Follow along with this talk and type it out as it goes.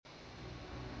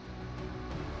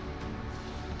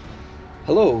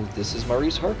Hello, this is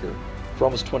Maurice Harker. For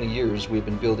almost 20 years, we have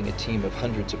been building a team of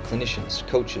hundreds of clinicians,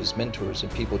 coaches, mentors,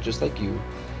 and people just like you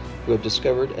who have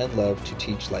discovered and love to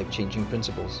teach life-changing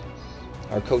principles.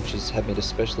 Our coaches have made a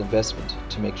special investment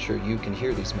to make sure you can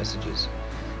hear these messages.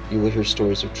 You will hear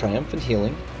stories of triumph and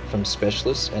healing from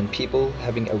specialists and people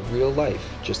having a real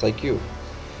life just like you.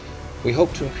 We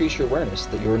hope to increase your awareness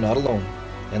that you are not alone,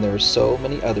 and there are so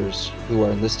many others who are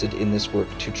enlisted in this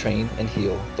work to train and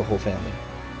heal the whole family.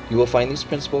 You will find these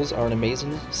principles are an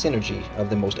amazing synergy of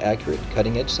the most accurate,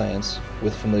 cutting-edge science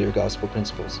with familiar gospel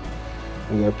principles.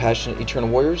 We are passionate eternal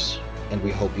warriors, and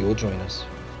we hope you will join us.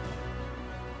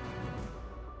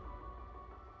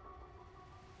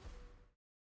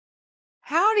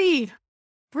 Howdy!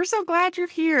 We're so glad you're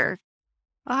here.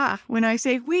 When I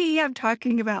say we, I'm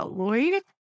talking about Lloyd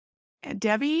and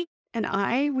Debbie and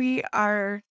I. We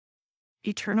are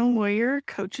Eternal Warrior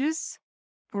coaches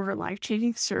for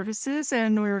life-changing services,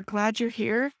 and we're glad you're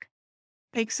here.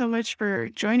 Thanks so much for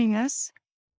joining us.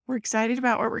 We're excited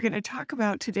about what we're going to talk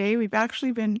about today. We've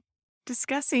actually been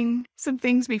discussing some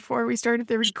things before we started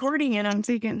the recording, and I'm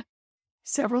thinking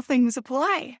several things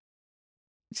apply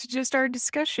to just our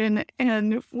discussion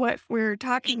and what we're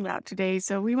talking about today.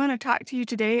 So we want to talk to you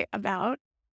today about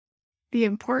the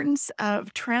importance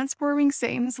of transforming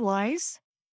Satan's lies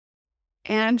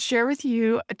and share with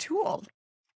you a tool.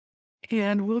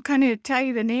 And we'll kind of tell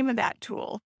you the name of that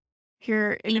tool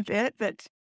here in a bit, but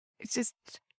it's just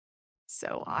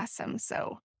so awesome.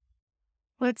 So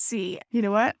let's see. You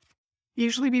know what?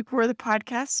 Usually before the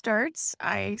podcast starts,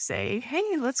 I say,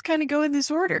 hey, let's kind of go in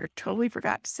this order. Totally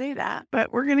forgot to say that.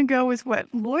 But we're going to go with what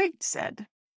Lloyd said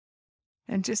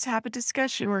and just have a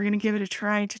discussion. We're going to give it a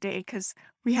try today because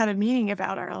we had a meeting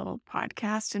about our little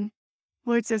podcast. And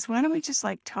Lloyd says, why don't we just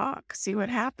talk, see what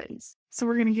happens? So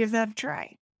we're going to give that a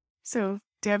try. So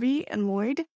Debbie and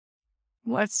Lloyd,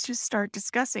 let's just start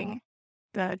discussing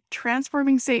the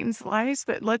transforming Satan's lies.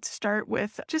 But let's start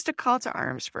with just a call to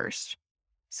arms first.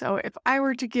 So if I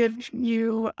were to give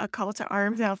you a call to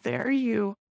arms out there,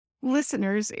 you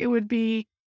listeners, it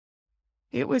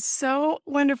was so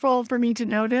wonderful for me to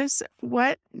notice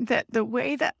the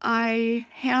way that I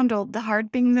handled the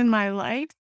hard things in my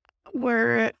life,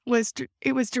 where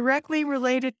it was directly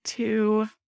related to,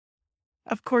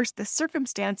 of course, the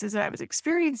circumstances that I was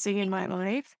experiencing in my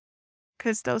life,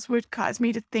 because those would cause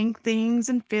me to think things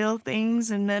and feel things,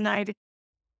 and then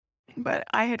but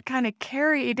I had kind of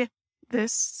carried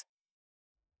this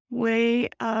way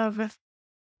of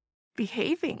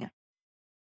behaving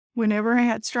whenever I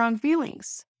had strong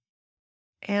feelings.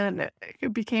 And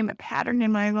it became a pattern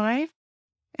in my life.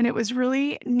 And it was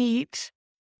really neat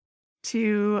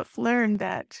to learn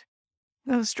that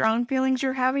those strong feelings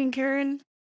you're having, Karen,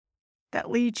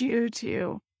 that lead you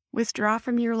to withdraw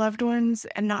from your loved ones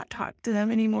and not talk to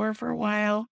them anymore for a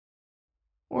while,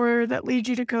 or that lead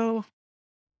you to go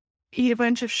eat a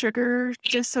bunch of sugar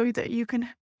just so that you can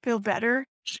feel better,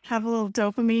 have a little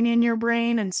dopamine in your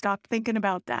brain and stop thinking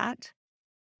about that,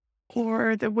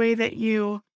 or the way that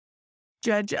you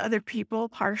judge other people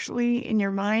partially in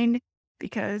your mind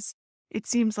because it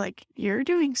seems like you're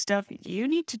doing stuff you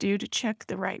need to do to check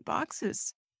the right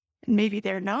boxes, and maybe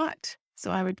they're not.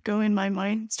 So I would go in my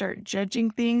mind and start judging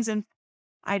things, and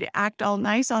I'd act all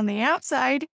nice on the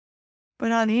outside,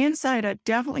 but on the inside, I'd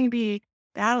definitely be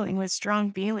battling with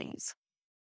strong feelings.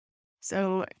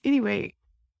 So anyway,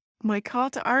 my call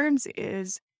to arms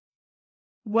is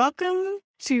welcome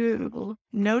to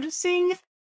noticing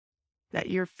that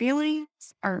your feelings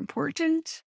are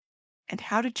important and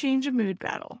how to change a mood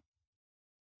battle.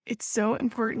 It's so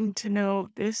important to know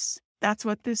this. That's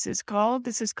what this is called.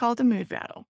 This is called a mood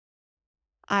battle.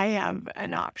 I have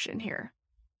an option here.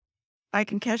 I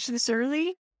can catch this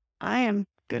early. I am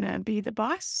going to be the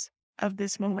boss of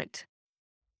this moment.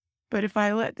 But if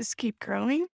I let this keep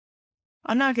growing,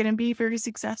 I'm not going to be very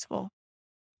successful.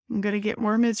 I'm going to get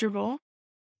more miserable.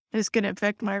 It's going to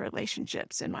affect my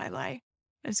relationships in my life.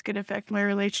 It's going to affect my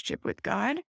relationship with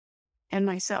God and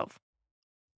myself.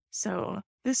 So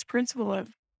this principle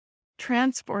of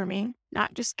transforming,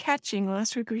 not just catching,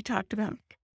 last week we talked about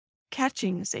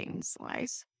catching Satan's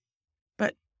lies,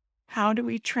 but how do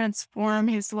we transform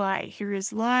his lie? Hear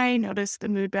his lie, notice the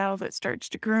mood battle that starts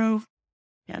to grow,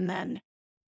 and then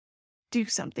do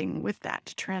something with that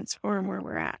to transform where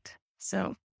we're at.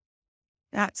 So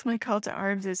that's my call to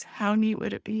arms, is how neat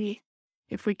would it be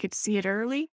if we could see it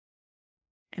early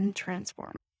and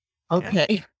transform?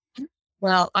 Okay.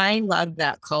 Well, I love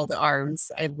that call to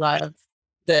arms. I love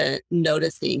the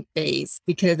noticing phase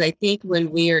because I think when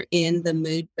we are in the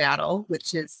mood battle,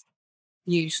 which is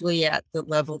usually at the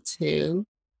level 2,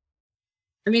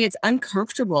 I mean, it's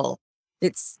uncomfortable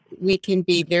we can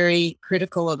be very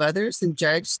critical of others and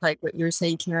judge, like what you're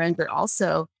saying, Karen, but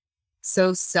also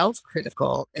so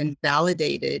self-critical and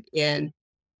validated in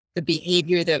the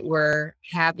behavior that we're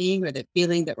having or the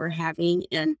feeling that we're having.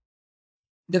 And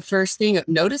the first thing of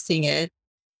noticing it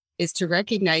is to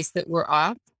recognize that we're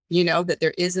off, that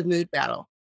there is a mood battle.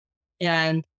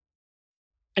 And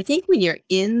I think when you're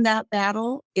in that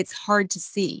battle, it's hard to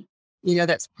see.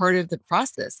 That's part of the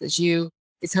process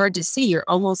it's hard to see. You're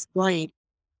almost blind.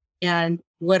 And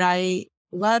what I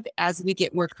love as we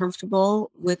get more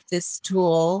comfortable with this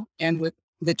tool and with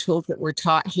the tools that we're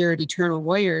taught here at Eternal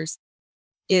Warriors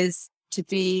is to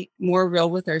be more real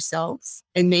with ourselves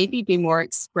and maybe be more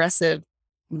expressive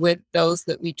with those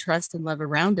that we trust and love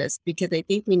around us, because I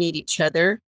think we need each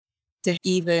other to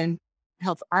even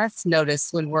help us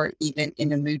notice when we're even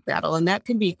in a mood battle. And that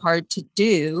can be hard to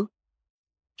do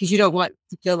because you don't want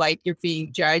to feel like you're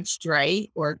being judged,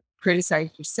 right? Or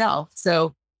criticized yourself.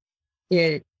 So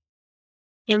for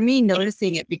me,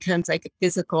 noticing it becomes like a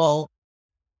physical,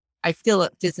 I feel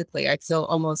it physically. I feel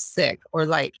almost sick or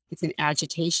like it's an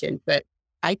agitation, but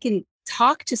I can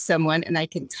talk to someone and I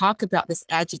can talk about this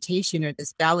agitation or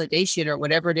this validation or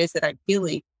whatever it is that I'm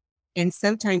feeling. And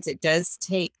sometimes it does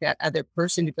take that other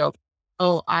person to go,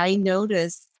 oh, I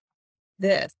noticed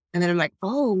this. And then I'm like,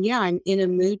 oh yeah, I'm in a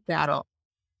mood battle.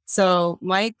 So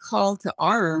my call to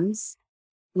arms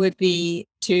would be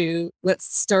to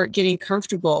let's start getting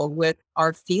comfortable with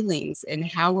our feelings and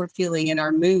how we're feeling in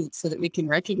our mood so that we can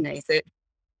recognize it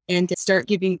and to start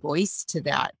giving voice to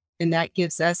that. And that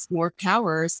gives us more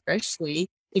power, especially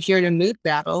if you're in a mood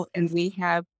battle and we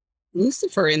have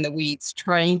Lucifer in the weeds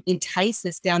trying to entice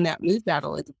us down that mood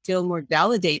battle and to feel more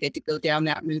validated to go down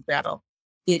that mood battle.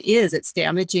 It's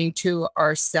damaging to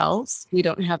ourselves. We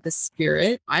don't have the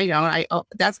spirit. I don't.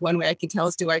 That's one way I can tell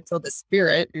is, do I feel the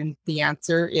spirit? And the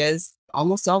answer is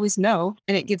almost always no.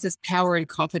 And it gives us power and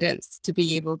confidence to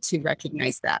be able to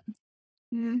recognize that.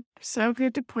 So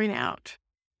good to point out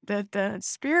that the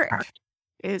spirit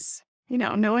is,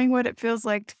 knowing what it feels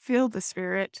like to feel the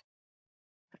spirit,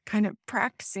 kind of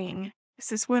practicing.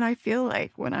 This is what I feel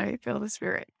like when I feel the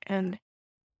spirit. And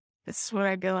this is what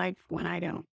I feel like when I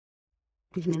don't.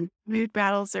 Mood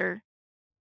battles are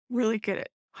really good at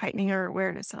heightening our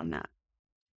awareness on that.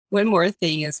 One more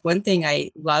thing is, one thing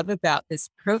I love about this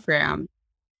program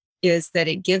is that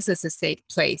it gives us a safe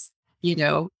place.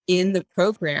 In the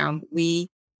program, we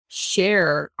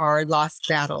share our lost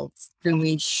battles and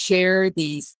we share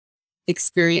these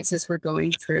experiences we're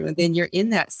going through. And then you're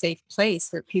in that safe place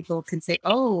where people can say,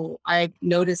 oh, I've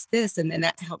noticed this. And then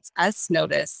that helps us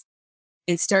notice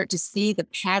and start to see the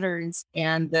patterns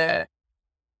and the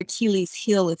Achilles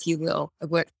heel, if you will, of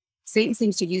what Satan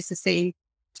seems to use the same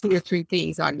 2 or 3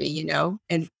 things on me,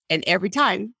 and every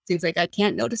time seems like I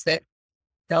can't notice it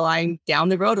till I'm down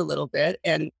the road a little bit.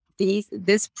 And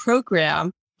this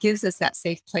program gives us that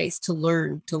safe place to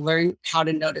learn how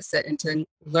to notice it and to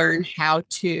learn how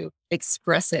to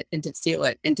express it and to feel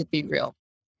it and to be real.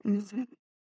 I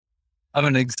have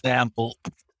an example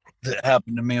that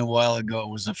happened to me a while ago. It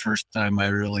was the first time I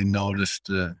really noticed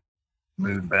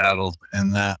mood battle,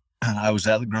 and that I was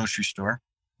at the grocery store.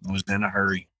 I was in a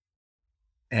hurry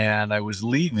and I was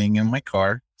leaving in my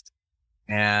car,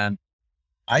 and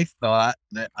I thought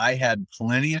that I had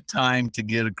plenty of time to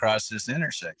get across this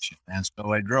intersection, and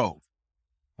so I drove.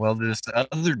 Well, this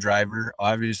other driver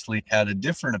obviously had a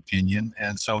different opinion,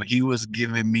 and so he was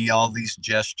giving me all these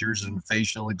gestures and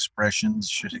facial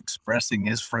expressions expressing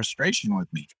his frustration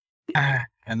with me,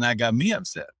 and that got me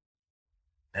upset.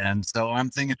 And so I'm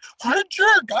thinking, what a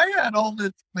jerk. I had all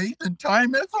this space and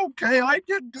time. It's okay. I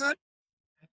did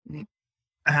good.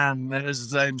 And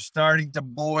as I'm starting to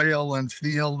boil and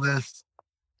feel this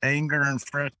anger and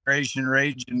frustration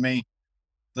rage in me,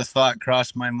 the thought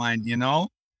crossed my mind,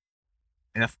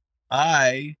 if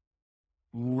I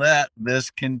let this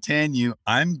continue,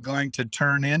 I'm going to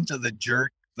turn into the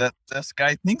jerk that this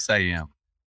guy thinks I am.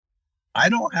 I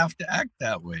don't have to act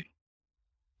that way.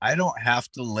 I don't have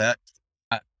to let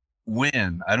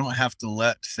win. I don't have to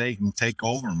let Satan take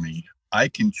over me. I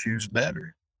can choose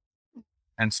better.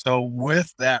 And so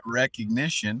with that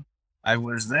recognition, I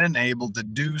was then able to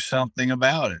do something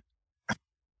about it,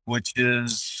 which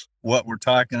is what we're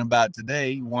talking about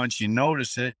today. Once you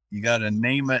notice it, you got to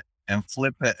name it and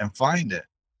flip it and find it.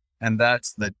 And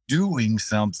that's the doing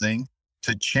something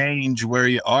to change where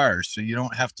you are, so you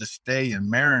don't have to stay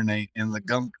and marinate in the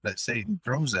gunk that Satan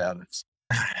throws at us.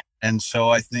 And so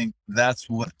I think that's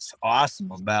what's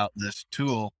awesome about this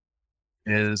tool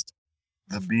is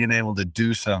the being able to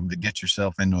do something to get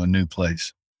yourself into a new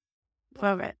place.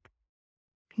 Love it.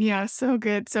 Yeah, so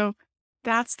good. So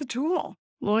that's the tool.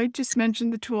 Lloyd just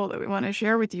mentioned the tool that we want to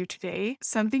share with you today,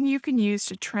 something you can use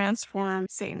to transform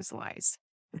Satan's lies.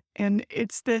 And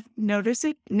it's the notice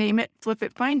it, name it, flip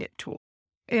it, find it tool.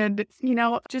 And,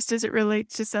 just as it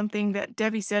relates to something that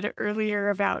Debbie said earlier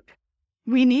about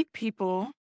we need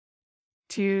people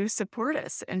to support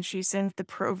us. And she sent the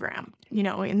program.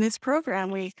 In this program,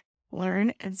 we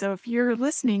learn. And so if you're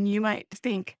listening, you might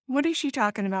think, what is she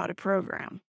talking about, a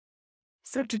program?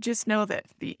 So to just know that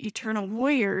the Eternal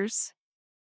Warriors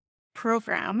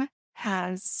program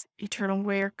has Eternal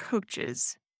Warrior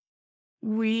coaches.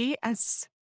 We as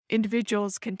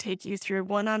individuals can take you through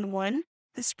one-on-one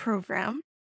this program,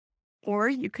 or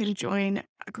you can join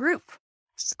a group,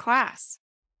 a class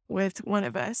with one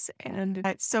of us. And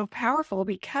it's so powerful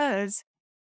because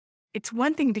it's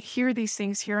one thing to hear these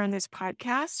things here on this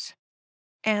podcast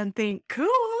and think,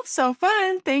 cool, so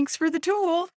fun, thanks for the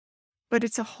tool. But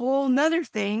it's a whole nother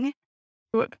thing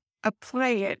to apply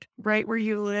it right where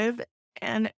you live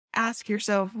and ask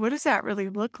yourself, what does that really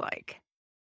look like?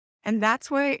 And that's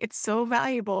why it's so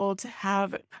valuable to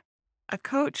have a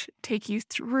coach take you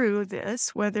through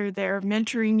this, whether they're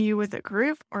mentoring you with a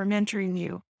group or mentoring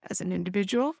you as an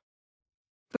individual.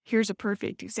 But here's a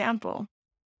perfect example.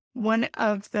 One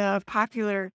of the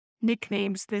popular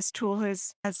nicknames this tool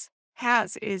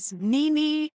has is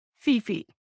Nini Fifi.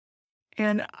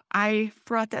 And I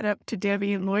brought that up to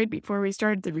Debbie and Lloyd before we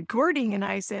started the recording, and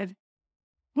I said,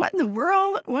 what in the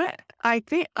world? What? I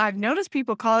think I've noticed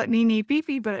people call it Nini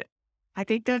Fifi, but I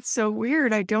think that's so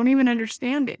weird. I don't even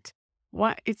understand it.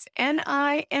 What? It's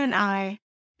Nini Fifi.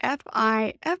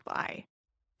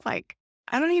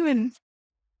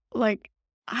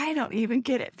 I don't even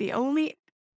get it. The only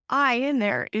I in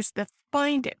there is the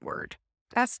find it word.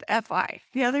 That's the FI.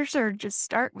 The others are just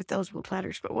start with those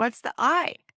letters, but what's the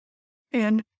I?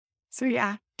 And so,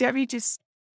 yeah, Debbie just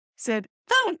said,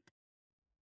 oh,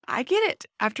 I get it.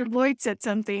 After Lloyd said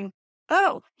something,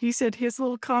 oh, he said his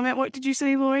little comment. What did you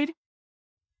say, Lloyd?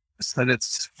 I said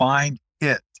it's find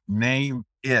it, name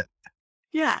it.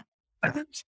 Yeah.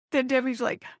 Then Debbie's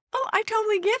like, oh, I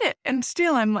totally get it. And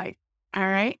still I'm like, all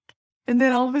right. And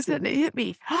then all of a sudden it hit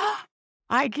me.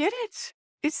 I get it.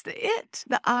 It's the it.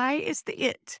 The I is the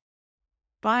it.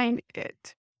 Find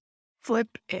it.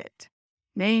 Flip it.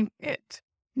 Name it.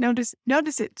 Notice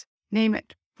it. Name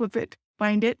it. Flip it.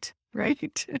 Find it.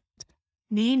 Right?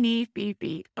 Nini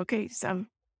Fifi. Okay, so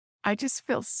I just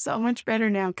feel so much better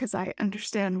now because I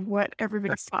understand what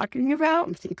everybody's talking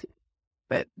about.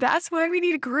 But that's why we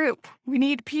need a group. We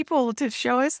need people to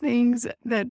show us things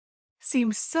that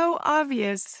seem so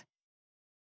obvious.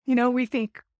 We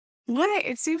think, what?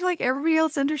 It seems like everybody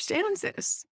else understands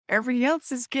this. Everybody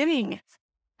else is getting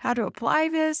how to apply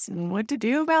this and what to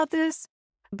do about this,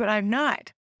 but I'm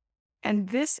not. And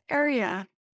this area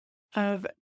of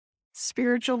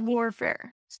spiritual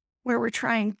warfare, where we're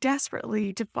trying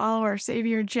desperately to follow our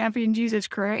Savior and Champion Jesus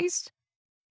Christ,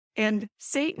 and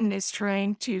Satan is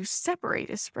trying to separate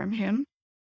us from him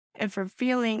and from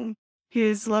feeling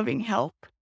his loving help,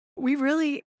 we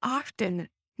really often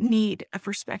need a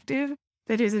perspective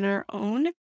that isn't our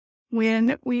own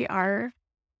when we are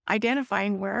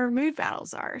identifying where our mood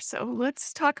battles are. So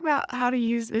let's talk about how to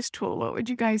use this tool. What would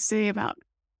you guys say about,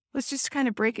 let's just kind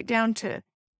of break it down to,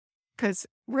 because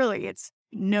really it's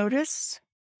notice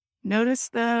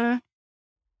the,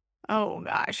 oh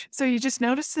gosh. So you just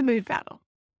notice the mood battle.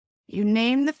 You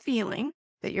name the feeling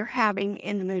that you're having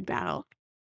in the mood battle.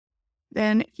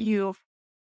 Then you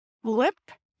flip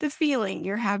the feeling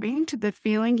you're having to the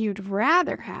feeling you'd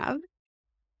rather have,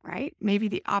 right? Maybe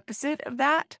the opposite of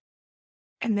that.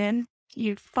 And then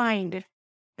you find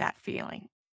that feeling.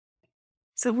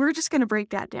 So we're just going to break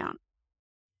that down.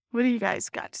 What do you guys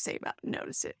got to say about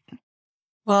notice it?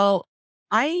 Well,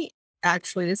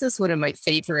 this is one of my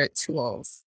favorite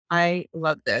tools. I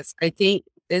love this. I think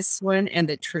this one and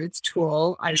the truth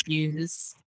tool I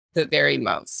use the very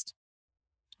most.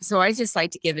 So I just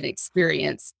like to give an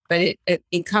experience, but it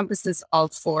encompasses all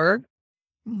four.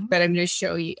 Mm-hmm. But I'm going to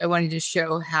show you, I wanted to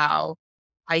show how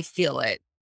I feel it.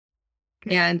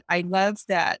 Okay. And I love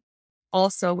that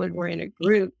also when we're in a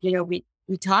group, we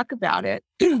talk about it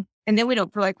and then we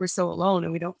don't feel like we're so alone,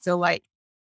 and we don't feel like,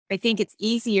 I think it's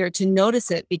easier to notice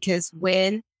it because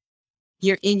when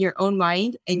you're in your own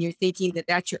mind and you're thinking that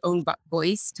that's your own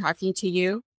voice talking to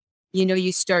you,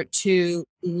 you start to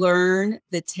learn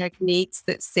the techniques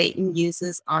that Satan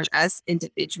uses on us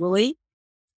individually.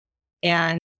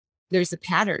 And there's a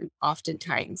pattern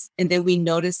oftentimes. And then we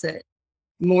notice it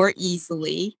more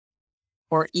easily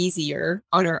or easier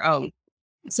on our own.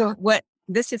 So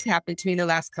this just happened to me in the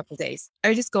last couple of days. I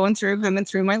was just humming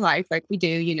through my life like we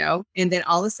do, and then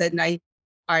all of a sudden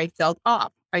I felt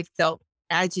off. I felt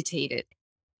agitated.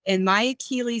 And my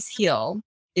Achilles heel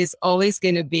is always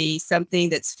going to be something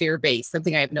that's fear-based,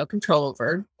 something I have no control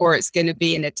over, or it's going to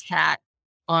be an attack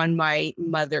on my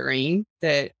mothering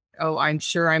that, oh, I'm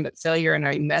sure I'm a failure and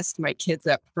I messed my kids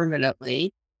up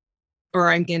permanently,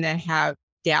 or I'm going to have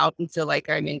doubt and feel like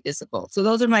I'm invisible. So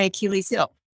those are my Achilles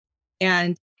heel.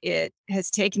 And it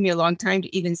has taken me a long time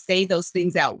to even say those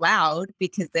things out loud,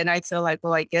 because then I feel like,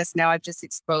 well, I guess now I've just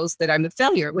exposed that I'm a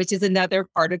failure, which is another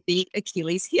part of the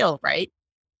Achilles heel, right?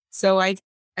 So I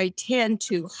tend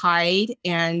to hide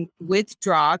and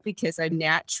withdraw because I'm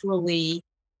naturally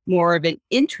more of an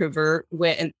introvert.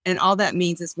 And all that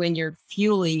means is when you're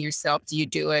fueling yourself, do you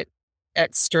do it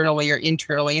externally or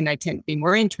internally? And I tend to be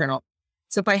more internal.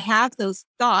 So if I have those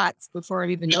thoughts before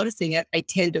I'm even noticing it, I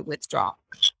tend to withdraw.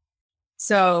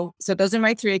 So those are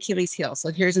my 3 Achilles heels.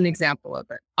 So here's an example of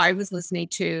it. I was listening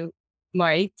to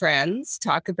my friends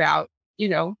talk about,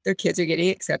 their kids are getting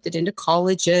accepted into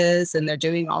colleges and they're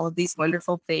doing all of these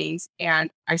wonderful things.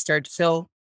 And I started to feel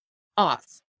off.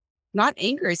 Not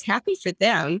anger, is happy for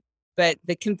them, but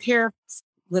the compare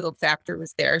little factor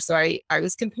was there. So I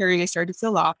was comparing, I started to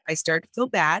feel off. I started to feel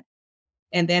bad.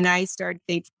 And then I started to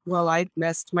think, well, I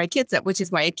messed my kids up, which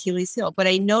is my Achilles heel. But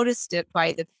I noticed it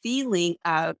by the feeling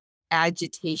of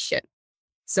agitation.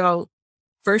 So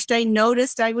first I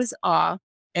noticed I was off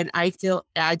and I feel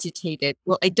agitated.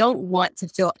 Well, I don't want to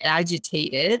feel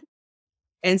agitated.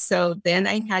 And so then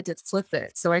I had to flip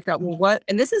it. So I thought, well, what?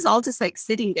 And this is all just like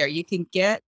sitting there. You can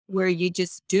get where you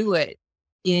just do it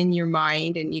in your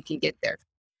mind and you can get there.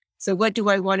 So what do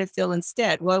I want to feel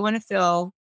instead? Well, I want to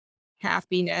feel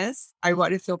happiness. I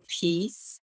want to feel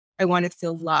peace. I want to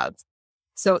feel love.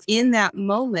 So in that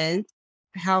moment,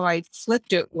 how I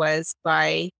flipped it was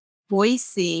by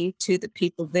voicing to the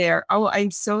people there, oh,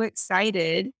 I'm so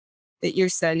excited that your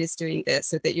son is doing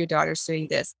this or that your daughter's doing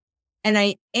this. And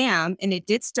I am, and it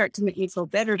did start to make me feel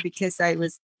better because I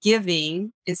was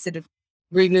giving instead of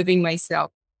removing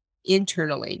myself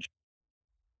internally.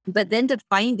 But then to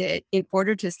find it, in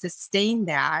order to sustain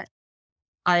that,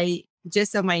 I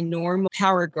just on my normal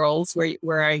Power Girls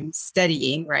where I'm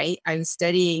studying, right? I'm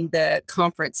studying the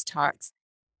conference talks.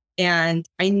 And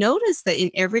I noticed that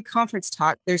in every conference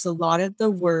talk, there's a lot of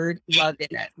the word love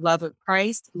in it. Love of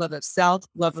Christ, love of self,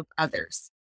 love of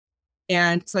others.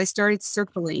 And so I started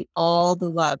circling all the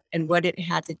love and what it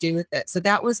had to do with it. So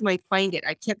that was my find it.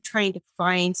 I kept trying to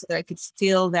find so that I could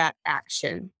feel that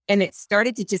action. And it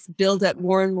started to just build up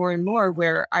more and more and more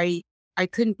where I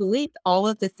couldn't believe all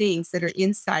of the things that are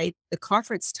inside the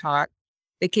conference talk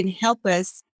that can help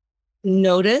us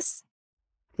notice,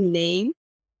 name,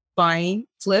 find,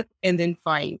 flip, and then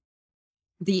find.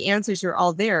 The answers are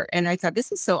all there. And I thought,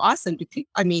 this is so awesome.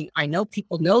 I know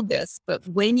people know this, but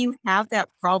when you have that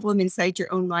problem inside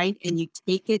your own mind and you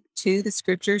take it to the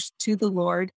scriptures, to the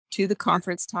Lord, to the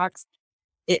conference talks,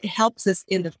 it helps us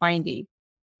in the finding.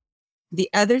 The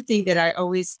other thing that I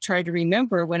always try to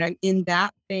remember when I'm in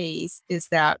that phase is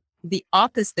that the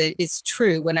opposite is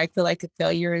true when I feel like a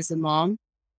failure as a mom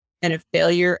and a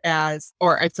failure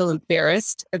or I feel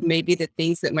embarrassed of maybe the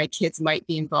things that my kids might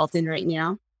be involved in right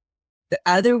now. The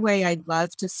other way I'd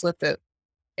love to flip it,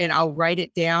 and I'll write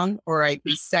it down or I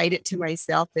recite it to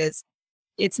myself, is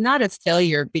it's not a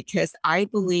failure because I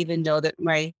believe and know that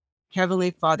my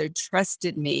Heavenly Father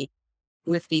trusted me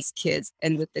with these kids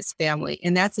and with this family.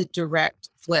 And that's a direct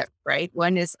flip, right?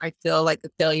 One is I feel like a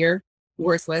failure,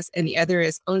 worthless. And the other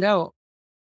is, oh no,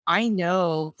 I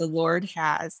know the Lord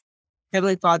has,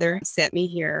 Heavenly Father sent me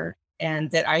here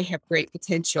and that I have great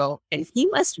potential. And He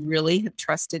must really have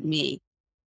trusted me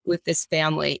with this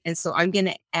family. And so I'm going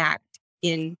to act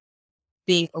in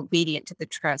being obedient to the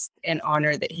trust and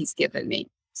honor that He's given me.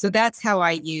 So that's how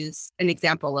I use an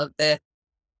example of the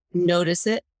notice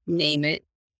it, name it,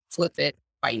 flip it,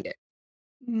 find it.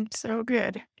 So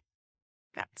good.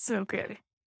 That's so good.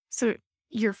 So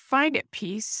your find it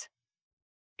piece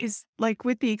is like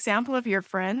with the example of your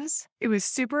friends, it was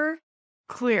super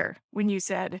clear when you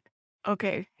said,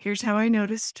 okay, here's how I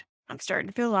noticed I'm starting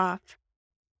to feel off.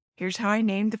 Here's how I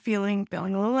named the feeling a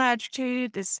little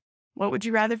agitated. What would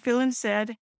you rather feel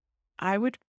instead?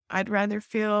 I'd rather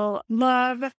feel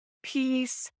love,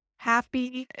 peace,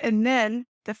 happy. And then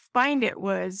the find it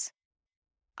was,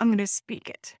 I'm going to speak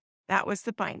it. That was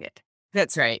the find it.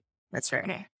 That's right. That's right.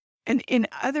 Okay. And in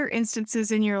other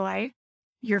instances in your life,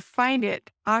 your find it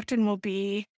often will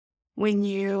be when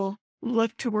you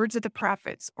look towards the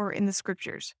prophets or in the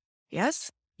scriptures.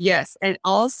 Yes? Yes. And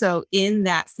also in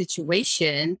that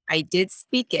situation, I did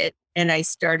speak it and I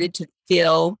started to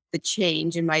feel the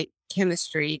change in my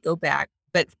chemistry go back.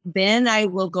 But then I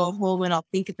will go home and I'll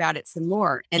think about it some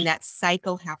more. And that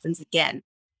cycle happens again.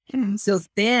 Mm, So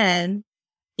then,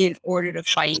 in order to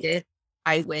find it,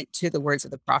 I went to the words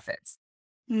of the prophets.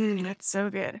 that's so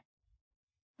good.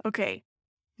 Okay.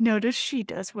 Notice she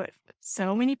does what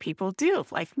so many people do,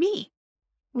 like me,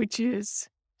 which is,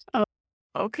 oh,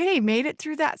 okay, made it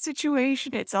through that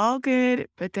situation. It's all good.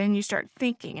 But then you start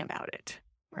thinking about it,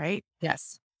 right?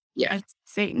 Yes. Yeah. And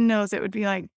Satan knows it would be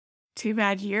like, too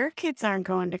bad your kids aren't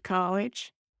going to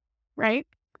college, right?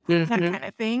 That Mhm. kind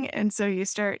of thing. And so you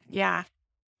start, yeah,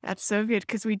 that's so good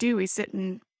because we sit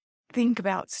and think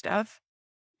about stuff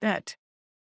that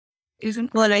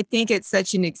isn't. Well, and I think it's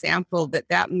such an example that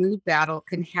that mood battle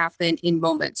can happen in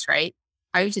moments, right?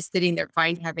 I was just sitting there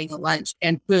fine having a lunch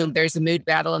and boom, there's a mood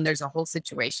battle and there's a whole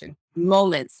situation.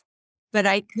 Moments. But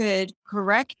I could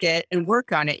correct it and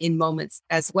work on it in moments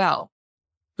as well.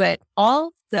 But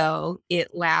also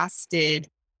it lasted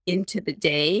into the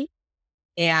day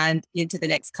and into the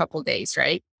next couple days,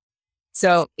 right?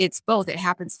 So it's both. It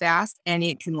happens fast and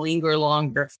it can linger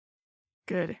longer.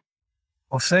 Good.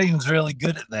 Well, Satan's really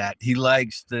good at that. He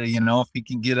likes to, if he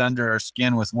can get under our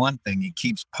skin with one thing, he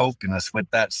keeps poking us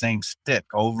with that same stick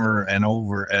over and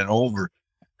over and over.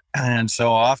 And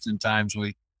so oftentimes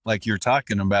like you're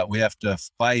talking about, we have to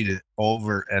fight it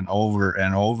over and over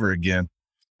and over again.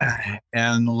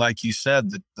 And like you said,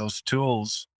 those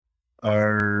tools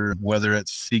are, whether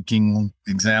it's seeking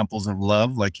examples of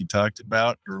love, like you talked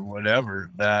about, or whatever,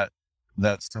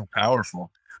 that's so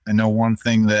powerful. I know one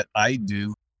thing that I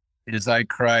do is I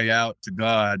cry out to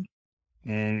God.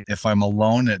 And if I'm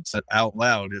alone, it's out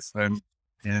loud. If I'm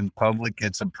in public,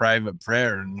 it's a private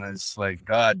prayer. And it's like,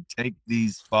 God, take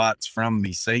these thoughts from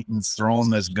me. Satan's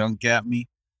throwing this gunk at me.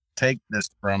 Take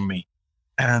this from me.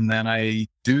 And then I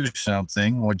do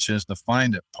something, which is the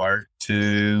find it part,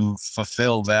 to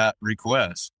fulfill that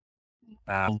request.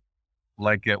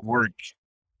 Like at work,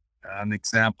 an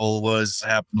example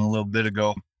happened a little bit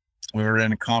ago. We were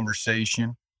in a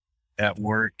conversation at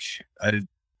work. I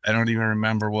don't even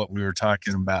remember what we were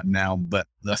talking about now, but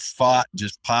the thought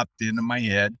just popped into my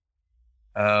head.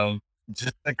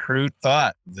 Just a crude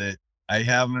thought that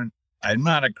I'm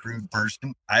not a crude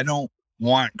person. I don't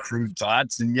want crude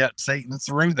thoughts. And yet Satan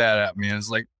threw that at me. It's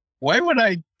like, why would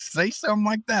I say something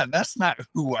like that? That's not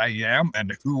who I am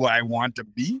and who I want to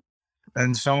be.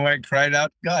 And so I cried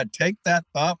out, God, take that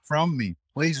thought from me.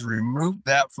 Please remove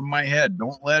that from my head.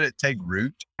 Don't let it take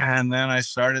root. And then I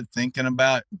started thinking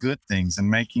about good things and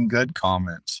making good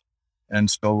comments. And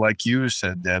so, like you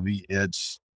said, Debbie,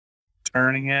 it's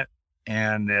turning it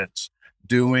and it's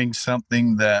doing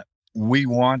something that we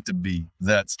want to be,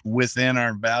 that's within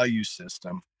our value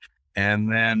system,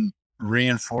 and then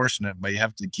reinforcing it. But you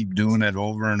have to keep doing it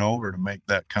over and over to make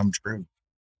that come true.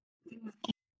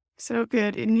 So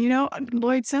good. And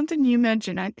Lloyd, something you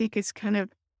mentioned, I think is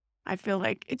I feel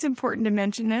like it's important to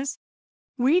mention this.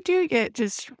 We do get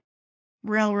just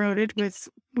railroaded with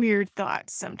weird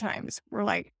thoughts sometimes. We're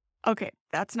like, okay,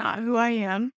 that's not who I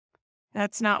am.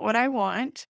 That's not what I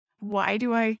want. Why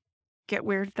do I get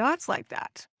weird thoughts like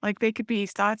that? Like they could be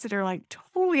thoughts that are like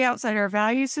totally outside our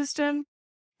value system.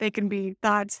 They can be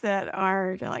thoughts that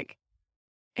are like,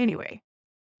 anyway,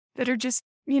 that are just,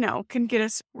 can get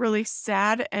us really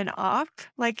sad and off.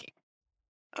 Like,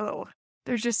 oh,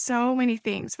 there's just so many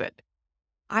things. But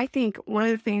I think one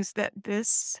of the things that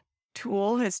this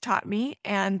tool has taught me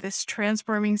and this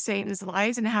transforming Satan's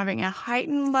lies and having a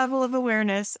heightened level of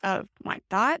awareness of my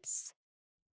thoughts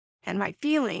and my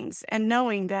feelings and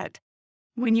knowing that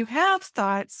when you have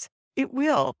thoughts, it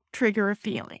will trigger a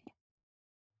feeling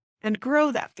and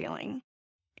grow that feeling.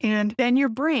 And then your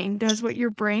brain does what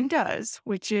your brain does,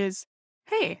 which is,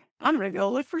 hey, I'm going to go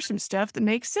look for some stuff that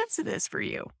makes sense of this for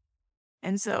you.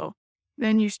 And so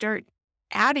then you start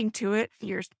adding to it.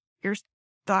 Your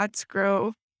thoughts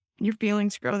grow, your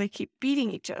feelings grow. They keep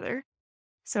beating each other.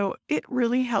 So it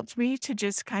really helped me to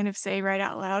just kind of say right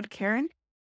out loud, Karen,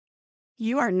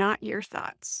 you are not your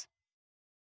thoughts.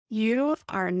 You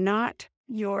are not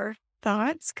your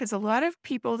thoughts. Because a lot of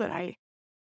people that I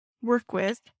work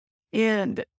with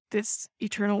in this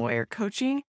Eternal Warrior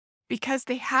coaching, because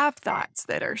they have thoughts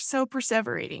that are so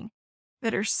perseverating,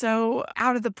 that are so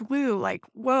out of the blue, like,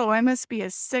 whoa, I must be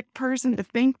a sick person to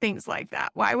think things like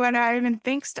that. Why would I even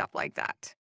think stuff like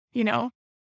that?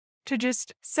 To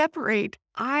just separate,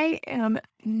 I am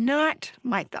not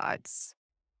my thoughts.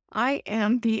 I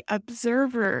am the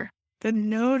observer, the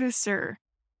noticer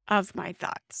of my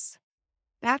thoughts.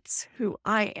 That's who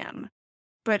I am.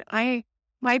 But my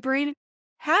brain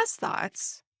has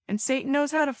thoughts, and Satan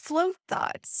knows how to float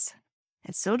thoughts.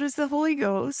 And so does the Holy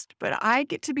Ghost, but I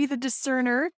get to be the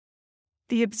discerner,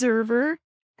 the observer,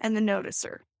 and the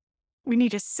noticer. We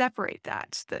need to separate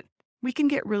that we can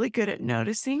get really good at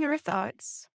noticing our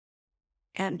thoughts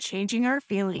and changing our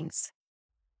feelings,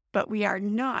 but we are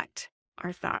not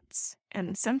our thoughts.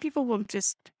 And some people will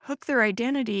just hook their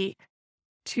identity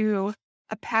to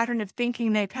a pattern of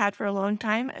thinking they've had for a long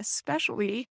time,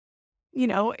 especially,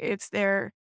 if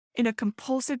they're in a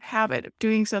compulsive habit of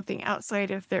doing something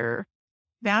outside of their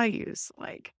values,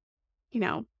 like, you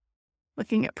know,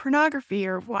 looking at pornography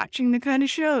or watching the kind of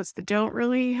shows that don't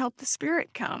really help the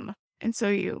spirit come. And so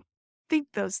you think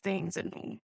those things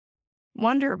and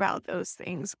wonder about those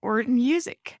things, or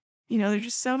music. There's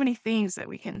just so many things that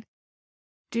we can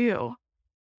do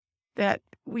that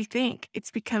we think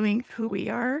it's becoming who we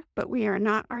are, but we are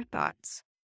not our thoughts.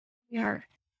 We are.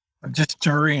 Just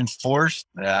to reinforce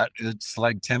that, it's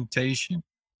like temptation.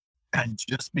 And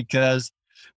just because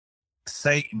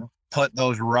Satan put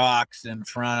those rocks in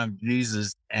front of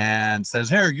Jesus and says,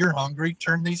 "Here, you're hungry,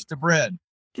 turn these to bread."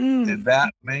 Did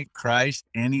that make Christ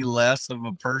any less of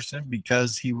a person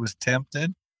because he was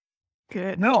tempted?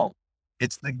 Good. No,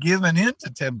 it's the giving into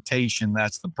temptation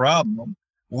that's the problem.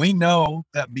 We know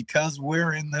that because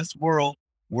we're in this world,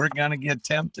 we're going to get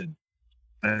tempted.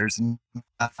 There's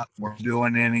not we're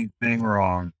doing anything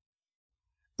wrong.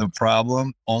 The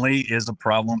problem only is a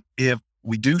problem if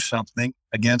we do something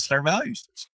against our values.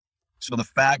 So the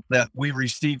fact that we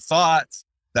receive thoughts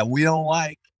that we don't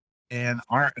like and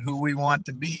aren't who we want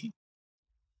to be,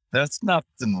 that's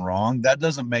nothing wrong. That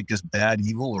doesn't make us bad,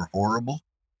 evil, or horrible.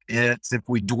 It's if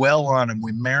we dwell on them,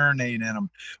 we marinate in them,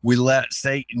 we let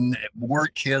Satan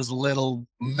work his little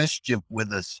mischief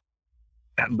with us.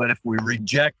 But if we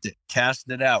reject it,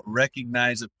 cast it out,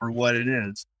 recognize it for what it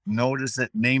is, notice it,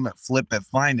 name it, flip it,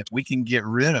 find it, we can get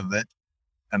rid of it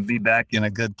and be back in a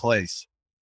good place.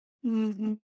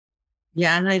 Mm-hmm.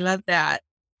 Yeah, and I love that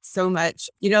so much.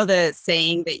 The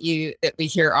saying that we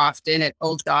hear often, an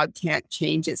old dog can't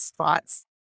change its spots.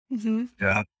 Mm-hmm.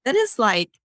 Yeah. That is like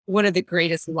one of the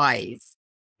greatest lies,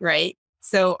 right?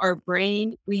 So our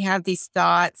brain, we have these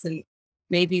thoughts and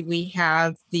maybe we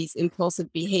have these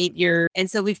impulsive behavior. And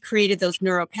so we've created those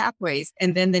neural pathways.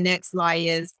 And then the next lie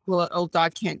is, well, an old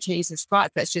dog can't change the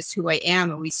spots. That's just who I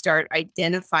am. And we start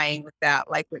identifying with that,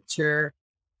 like what you're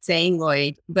saying,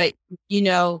 Lloyd. But,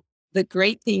 the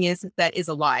great thing is that is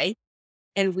a lie.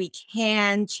 And we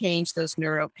can change those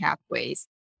neural pathways.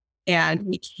 And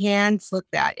we can flip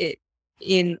that.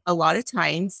 In a lot of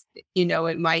times,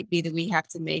 it might be that we have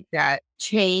to make that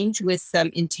change with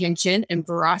some intention and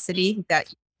veracity,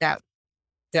 that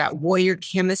warrior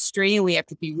chemistry, and we have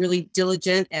to be really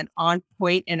diligent and on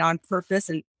point and on purpose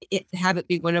and have it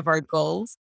be one of our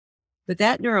goals. But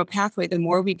that neural pathway, the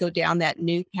more we go down that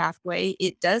new pathway,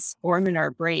 it does form in our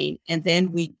brain. And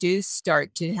then we do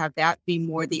start to have that be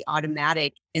more the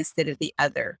automatic instead of the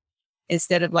other.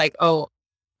 Instead of like, oh,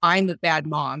 I'm a bad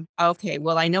mom. Okay,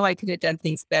 well, I know I could have done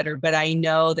things better, but I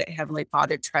know that Heavenly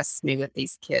Father trusts me with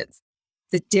these kids.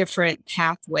 The different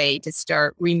pathway to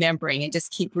start remembering and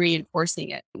just keep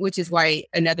reinforcing it, which is why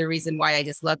another reason why I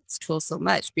just love this tool so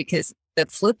much, because the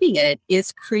flipping it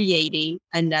is creating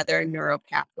another neural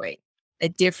pathway, a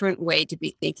different way to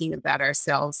be thinking about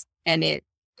ourselves. And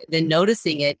then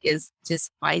noticing it is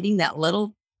just finding that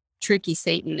little tricky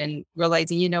Satan and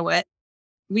realizing, you know what,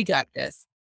 we got this.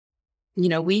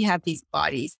 We have these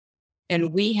bodies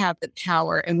and we have the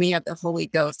power and we have the Holy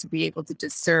Ghost to be able to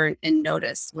discern and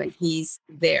notice when he's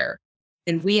there.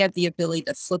 And we have the ability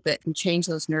to flip it and change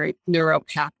those neural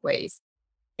pathways.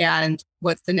 And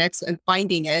what's the next? And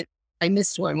finding it. I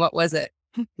missed one. What was it?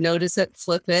 Notice it,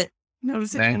 flip it.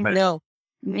 Notice it. No,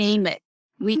 name it.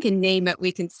 We can name it.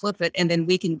 We can flip it. And then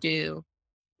we can do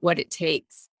what it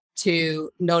takes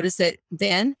to notice it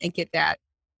then and get that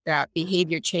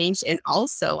behavior changed. And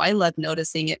also I love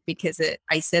noticing it because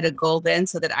I set a goal then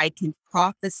so that I can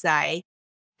prophesy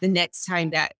the next time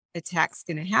that attack's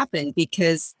going to happen,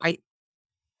 because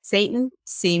Satan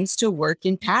seems to work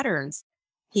in patterns.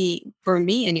 For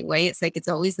me anyway, it's like, it's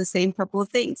always the same couple of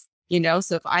things,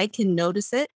 so if I can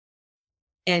notice it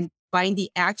and find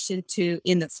the action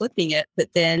in the flipping it, but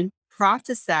then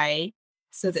prophesy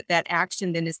so that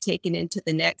action then is taken into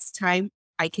the next time,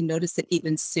 I can notice it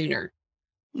even sooner.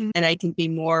 And I can be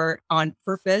more on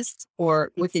purpose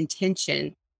or with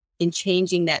intention in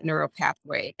changing that neural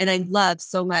pathway. And I love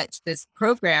so much this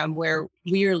program where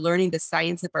we are learning the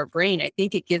science of our brain. I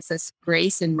think it gives us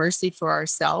grace and mercy for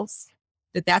ourselves,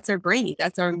 that's our brain.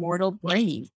 That's our mortal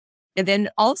brain. And then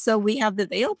also we have the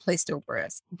veil placed over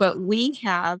us, but we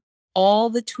have all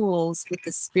the tools with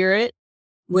the Spirit,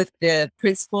 with the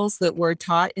principles that were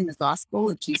taught in the gospel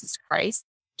of Jesus Christ,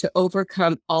 to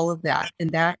overcome all of that. And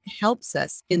that helps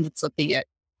us in the flipping it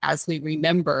as we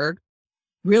remember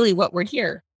really what we're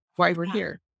here, why we're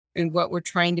here. and what we're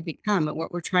trying to become and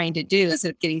what we're trying to do,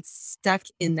 instead of getting stuck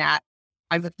in that,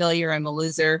 I'm a failure, I'm a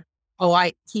loser. Oh,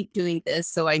 I keep doing this,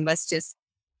 so I must just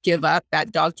give up.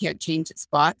 That dog can't change its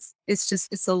spots.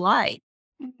 It's a lie.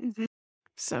 Mhm.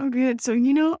 So good. So,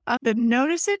 the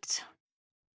notice it,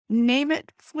 name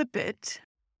it, flip it,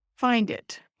 find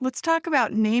it. Let's talk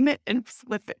about name it and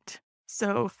flip it.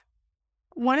 So,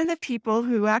 one of the people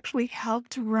who actually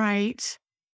helped write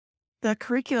the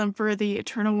curriculum for the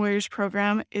Eternal Warriors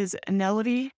program is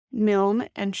Anelity Milne,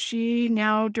 and she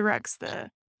now directs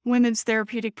the women's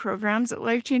therapeutic programs at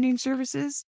Life Changing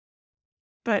Services.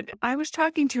 But I was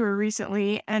talking to her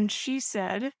recently, and she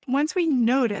said, once we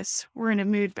notice we're in a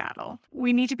mood battle,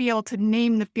 we need to be able to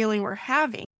name the feeling we're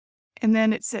having. And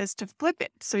then it says to flip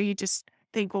it. So you just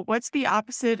think, well, what's the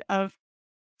opposite of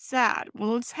sad?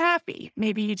 Well, it's happy.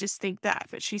 Maybe you just think that.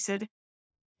 But she said,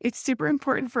 it's super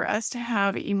important for us to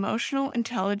have emotional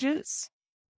intelligence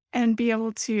and be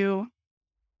able to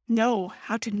know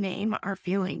how to name our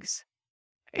feelings.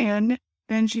 And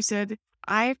then she said,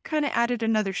 I've kind of added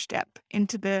another step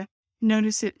into the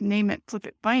notice it, name it, flip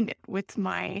it, find it with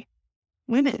my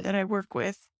women that I work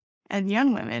with and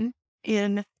young women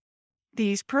in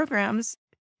these programs,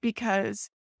 because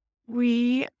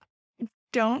we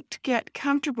don't get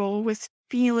comfortable with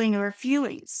feeling our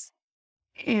feelings.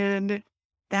 And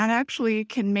that actually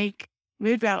can make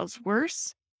mood battles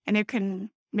worse, and it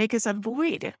can make us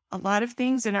avoid a lot of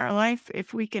things in our life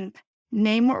if we can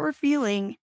name what we're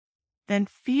feeling, then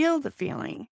feel the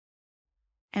feeling,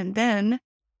 and then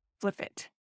flip it.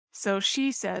 So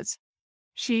she says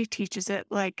she teaches it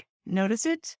like notice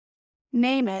it,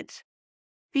 name it,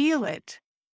 feel it,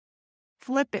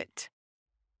 flip it,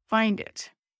 find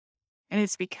it. And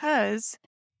it's because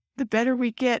the better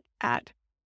we get at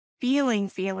feeling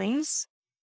feelings,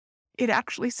 it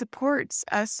actually supports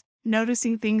us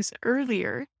noticing things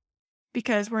earlier,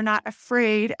 because we're not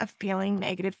afraid of feeling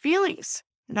negative feelings.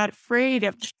 Not afraid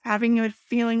of having a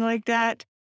feeling like that,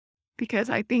 because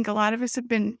I think a lot of us have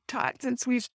been taught since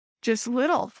we've just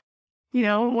little,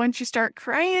 once you start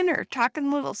crying or talking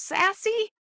a little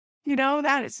sassy,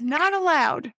 that is not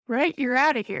allowed, right? You're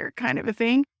out of here kind of a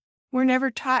thing. We're never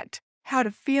taught how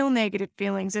to feel negative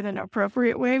feelings in an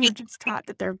appropriate way. We're just taught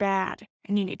that they're bad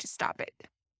and you need to stop it,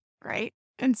 right?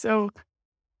 And so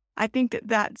I think that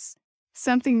that's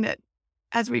something that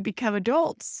as we become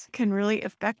adults can really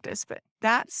affect us. But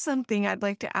that's something I'd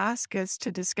like to ask us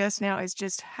to discuss now, is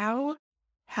just how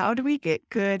do we get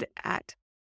good at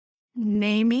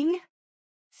naming,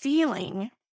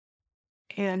 feeling,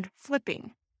 and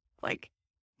flipping? Like,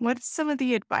 what's some of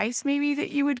the advice maybe that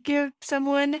you would give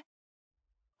someone?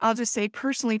 I'll just say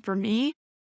personally for me,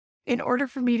 in order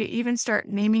for me to even start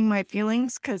naming my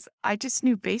feelings, because I just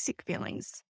knew basic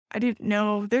feelings. I didn't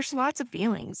know there's lots of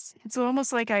feelings. It's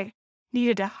almost like I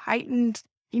needed a heightened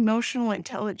emotional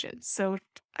intelligence. So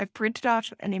I printed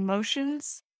off an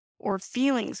emotions or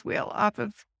feelings wheel off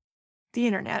of the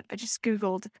internet. I just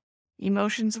Googled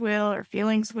emotions wheel or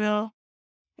feelings wheel.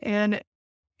 And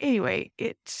anyway,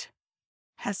 it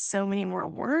has so many more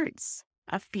words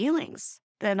of feelings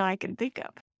than I can think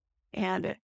of. And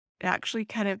it actually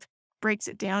kind of breaks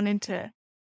it down into,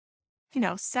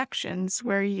 sections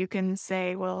where you can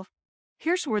say, well,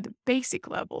 here's where the basic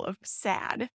level of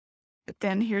sad, but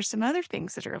then here's some other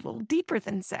things that are a little deeper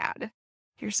than sad.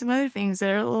 Here's some other things that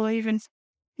are a little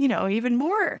even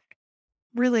more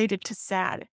related to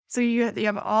sad. So you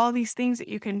have all these things that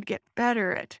you can get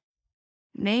better at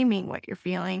naming what you're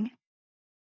feeling.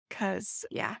 Because,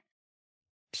 yeah,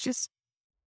 it's just,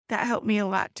 that helped me a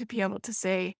lot to be able to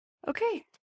say, okay,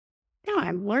 now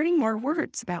I'm learning more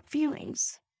words about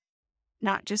feelings.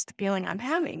 Not just the feeling I'm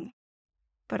having,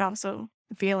 but also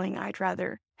the feeling I'd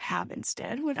rather have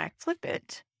instead when I flip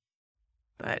it.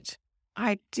 But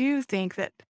I do think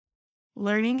that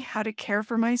learning how to care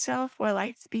for myself while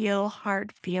I feel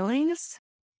hard feelings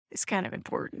is kind of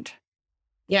important.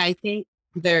 Yeah, I think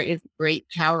there is great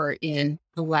power in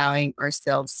allowing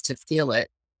ourselves to feel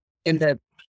it. And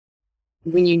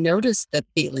when you notice the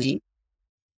feeling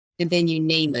and then you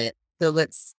name it. So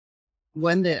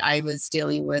one that I was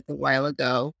dealing with a while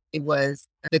ago, it was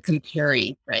the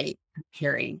comparing, right?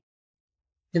 Comparing.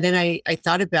 And then I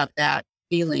thought about that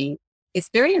feeling. It's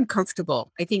very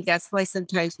uncomfortable. I think that's why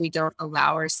sometimes we don't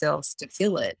allow ourselves to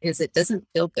feel it, is it doesn't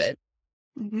feel good.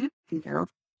 Mm-hmm.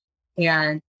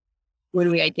 And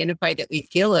when we identify that we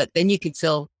feel it, then you can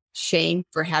feel shame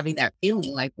for having that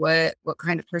feeling. Like, what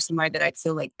kind of person am I that I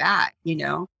feel like that,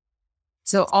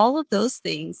 So all of those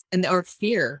things, or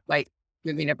fear, like,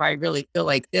 if I really feel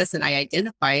like this and I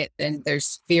identify it, then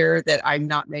there's fear that I'm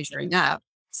not measuring up.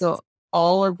 So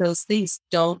all of those things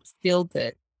don't feel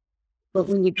good. But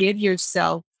when you give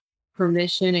yourself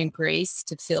permission and grace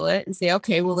to feel it and say,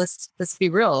 okay, well, let's be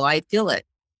real. I feel it.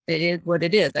 It is what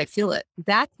it is. I feel it.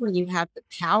 That's when you have the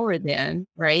power then,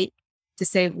 right? To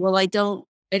say, well, I don't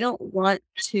want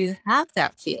to have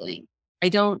that feeling.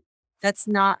 That's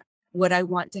not what I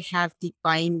want to have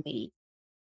define me.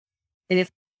 And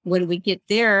when we get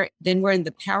there, then we're in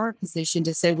the power position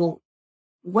to say, well,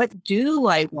 what do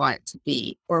I want to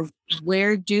be? Or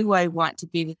where do I want to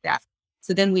be with that?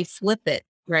 So then we flip it,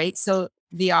 right? So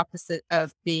the opposite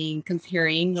of being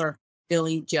comparing or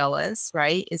feeling jealous,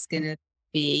 right, is going to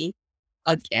be,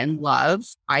 again, love,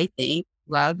 I think,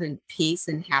 love and peace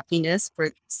and happiness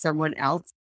for someone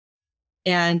else.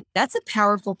 And that's a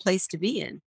powerful place to be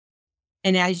in.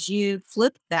 And as you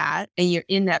flip that and you're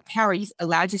in that power, you've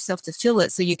allowed yourself to feel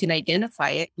it so you can identify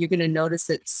it. You're going to notice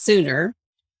it sooner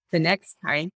the next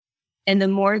time. And the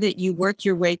more that you work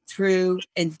your way through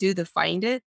and do the find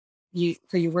it,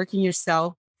 so you're working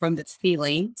yourself from the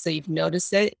feeling. So you've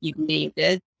noticed it, you've named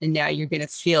it, and now you're going to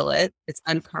feel it. It's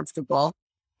uncomfortable.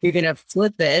 You're going to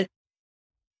flip it.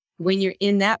 When you're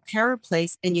in that power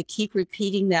place and you keep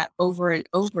repeating that over and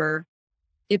over,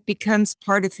 it becomes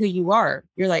part of who you are.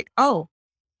 You're like, oh,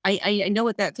 I know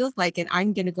what that feels like, and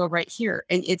I'm going to go right here.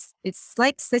 And it's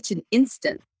like such an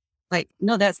instant, like,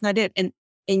 no, that's not it. And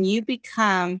you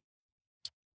become,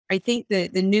 I think the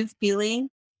new feeling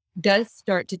does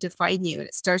start to define you, and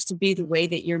it starts to be the way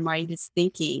that your mind is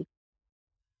thinking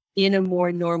in a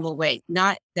more normal way.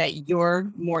 Not that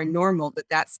you're more normal, but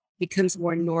that becomes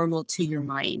more normal to your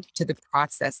mind, to the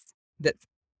processes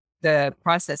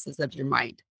of your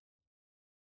mind.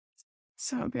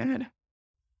 So good.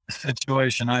 The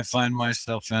situation I find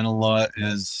myself in a lot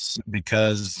is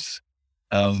because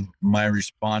of my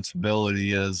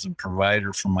responsibility as a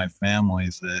provider for my family,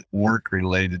 that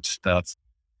work-related stuff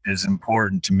is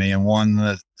important to me. And one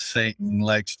that Satan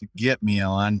likes to get me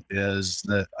on is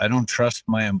that I don't trust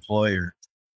my employer.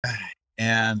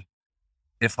 And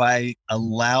if I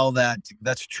allow that,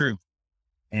 that's true.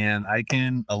 And I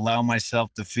can allow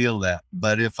myself to feel that.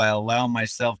 But if I allow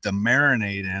myself to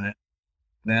marinate in it,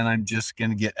 then I'm just going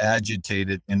to get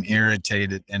agitated and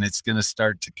irritated, and it's going to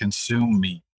start to consume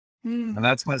me. And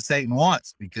that's what Satan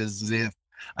wants, because if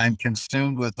I'm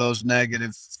consumed with those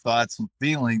negative thoughts and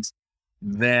feelings,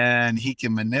 then he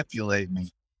can manipulate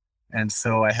me. And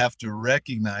so I have to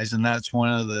recognize, and that's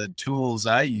one of the tools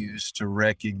I use to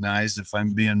recognize if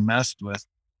I'm being messed with,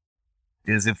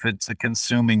 is if it's a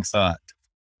consuming thought.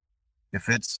 If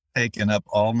it's taken up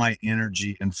all my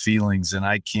energy and feelings and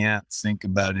I can't think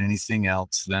about anything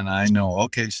else, then I know,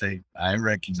 okay, say, I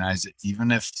recognize it. Even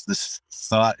if this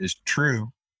thought is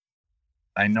true,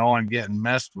 I know I'm getting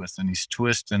messed with, and he's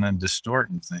twisting and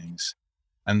distorting things.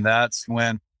 And that's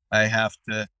when I have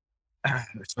to,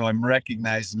 so I'm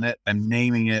recognizing it, I'm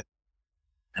naming it.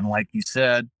 And like you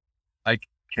said,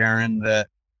 Karen, that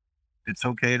it's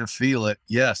okay to feel it.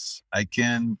 Yes, I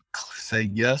can say,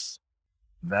 yes,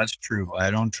 that's true.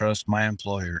 I don't trust my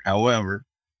employer. However,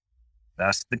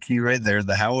 that's the key right there.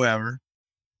 The however,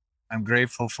 I'm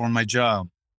grateful for my job.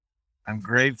 I'm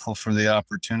grateful for the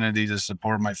opportunity to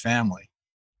support my family.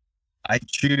 I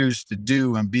choose to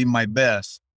do and be my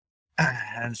best.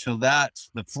 And so that's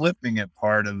the flipping it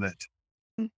part of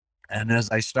it. And as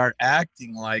I start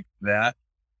acting like that,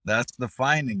 that's the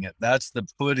finding it. That's the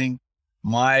putting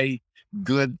my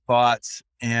good thoughts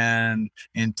and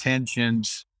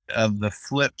intentions of the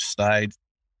flip side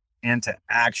into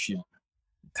action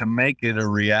to make it a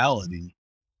reality.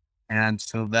 And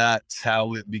so that's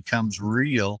how it becomes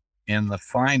real in the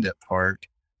find it part,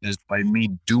 is by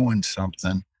me doing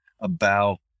something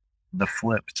about the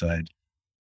flip side.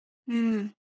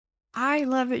 I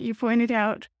love that you pointed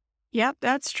out, yep,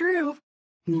 that's true,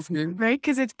 right?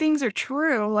 Because if things are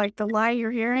true, like the lie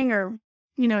you're hearing, or,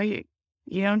 you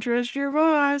don't trust your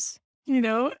boss,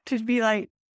 to be like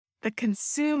the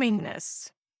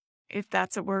consumingness, if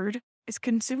that's a word. Is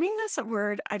consumingness a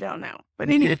word? I don't know. But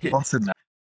anyway,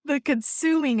 the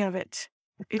consuming of it.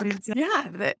 It is,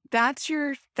 yeah, that's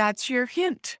your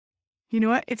hint. You know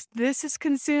what? If this is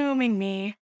consuming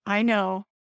me, I know.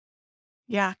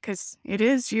 Yeah, because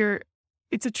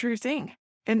it's a true thing.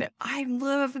 And I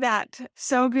love that.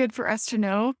 So good for us to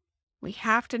know. We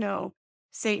have to know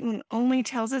Satan only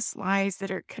tells us lies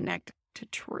that are connected to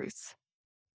truth.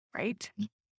 Right?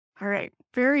 All right.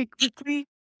 Very quickly,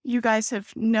 you guys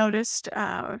have noticed,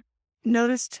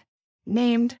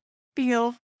 named,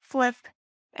 feel, flip,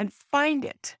 and find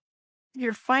it.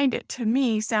 Your find it to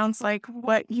me sounds like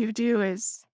what you do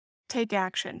is take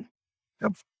action.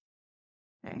 Yep.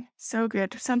 Okay. So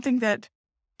good. Something that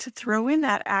to throw in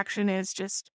that action is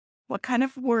just, what kind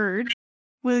of word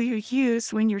will you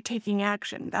use when you're taking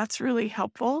action? That's really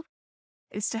helpful,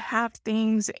 is to have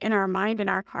things in our mind and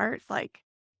our heart, like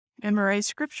memorize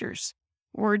scriptures,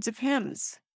 words of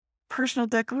hymns, personal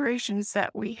declarations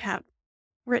that we have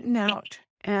written out,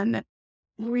 and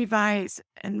revise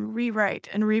and rewrite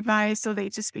and revise so they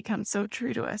just become so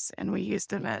true to us, and we use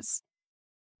them as,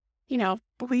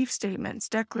 belief statements,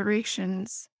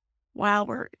 declarations while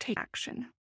we're taking action.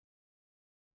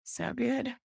 So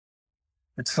good.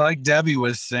 It's like Debbie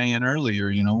was saying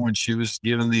earlier, when she was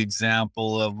giving the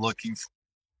example of looking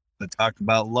to talk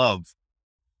about love.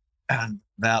 And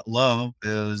that love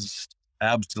is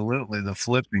absolutely the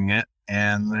flipping it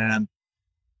and then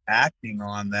acting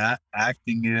on that,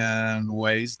 acting in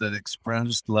ways that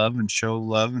express love and show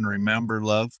love and remember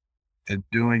love, and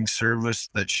doing service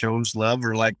that shows love,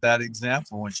 or like that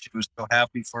example when she was so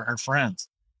happy for her friends.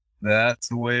 That's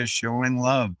the way of showing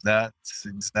love. That's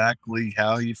exactly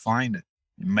how you find it.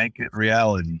 You make it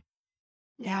reality.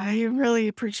 Yeah, I really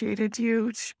appreciated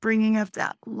you bringing up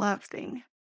that love thing.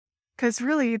 Because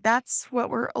really, that's what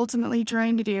we're ultimately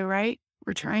trying to do, right?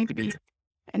 We're trying to be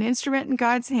an instrument in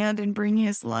God's hand and bring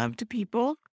his love to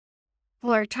people.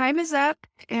 Well, our time is up.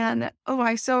 And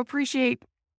I so appreciate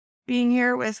being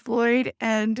here with Lloyd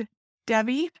and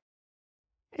Debbie.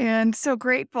 And so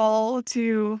grateful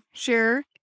to share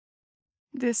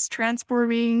this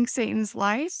Transforming Satan's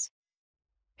Lies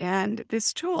and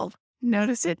this tool.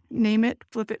 Notice it, name it,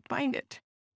 flip it, find it.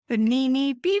 The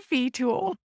Nini Beefy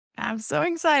tool. I'm so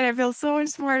excited. I feel so much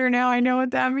smarter now. I know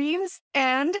what that means.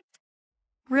 And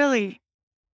really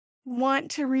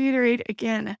want to reiterate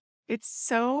again, it's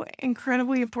so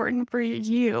incredibly important for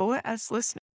you as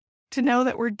listeners to know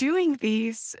that we're doing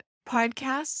these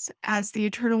podcasts as the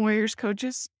Eternal Warriors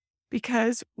coaches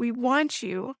because we want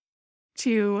you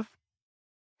to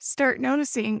start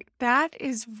noticing that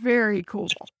is very cool.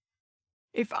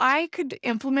 If I could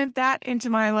implement that into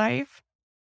my life,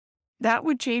 that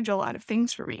would change a lot of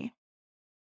things for me.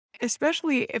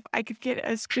 Especially if I could get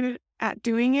as good at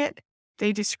doing it,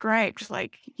 they described,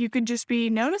 like, you could just be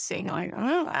noticing, like,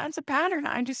 oh, that's a pattern.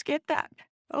 I just get that.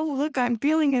 Oh, look, I'm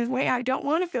feeling a way I don't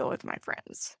want to feel with my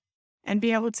friends. And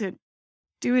be able to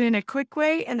do it in a quick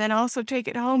way and then also take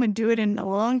it home and do it in the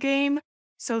long game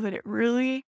so that it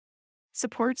really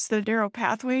supports the neural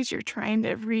pathways you're trying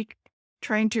to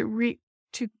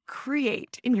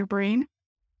create in your brain.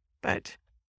 But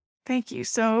thank you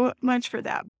so much for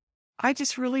that. I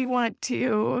just really want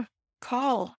to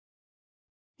call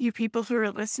you people who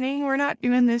are listening. We're not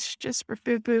doing this just for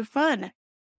foo fun.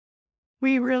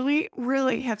 We really,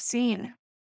 really have seen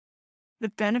the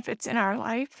benefits in our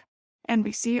life, and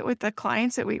we see it with the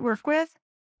clients that we work with.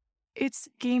 It's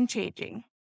game changing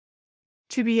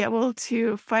to be able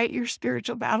to fight your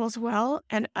spiritual battles well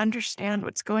and understand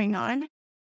what's going on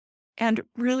and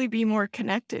really be more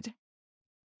connected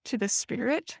to the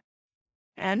Spirit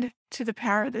and to the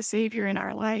power of the Savior in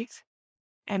our life.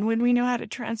 And when we know how to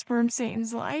transform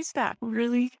Satan's lies, that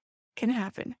really can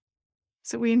happen.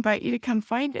 So we invite you to come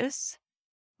find us,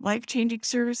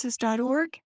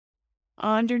 lifechangingservices.org.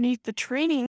 Underneath the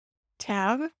training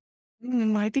tab,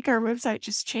 I think our website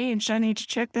just changed. I need to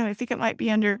check that. I think it might be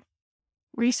under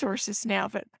resources now,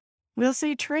 but we'll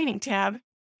say training tab.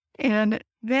 And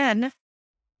then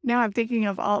now I'm thinking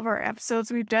of all of our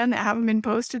episodes we've done that haven't been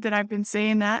posted that I've been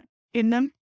saying that in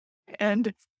them.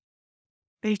 And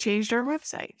they changed our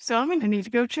website. So I'm going to need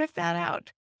to go check that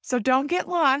out. So don't get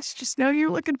lost. Just know you're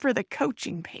looking for the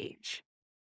coaching page.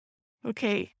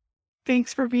 Okay.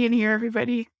 Thanks for being here,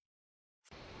 everybody.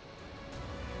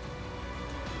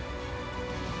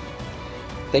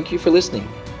 Thank you for listening.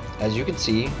 As you can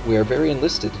see, we are very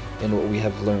enlisted in what we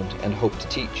have learned and hope to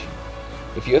teach.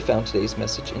 If you have found today's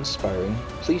message inspiring,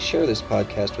 please share this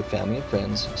podcast with family and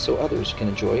friends so others can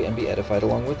enjoy and be edified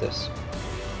along with us.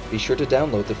 Be sure to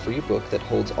download the free book that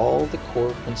holds all the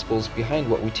core principles behind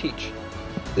what we teach.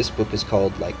 This book is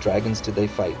called Like Dragons Did They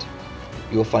Fight.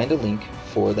 You will find a link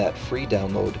for that free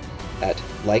download at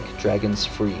Like Dragons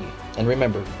Free. And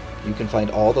remember, you can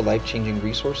find all the life-changing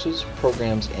resources,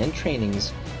 programs, and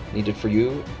trainings needed for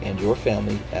you and your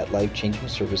family at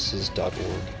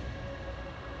lifechangingservices.org.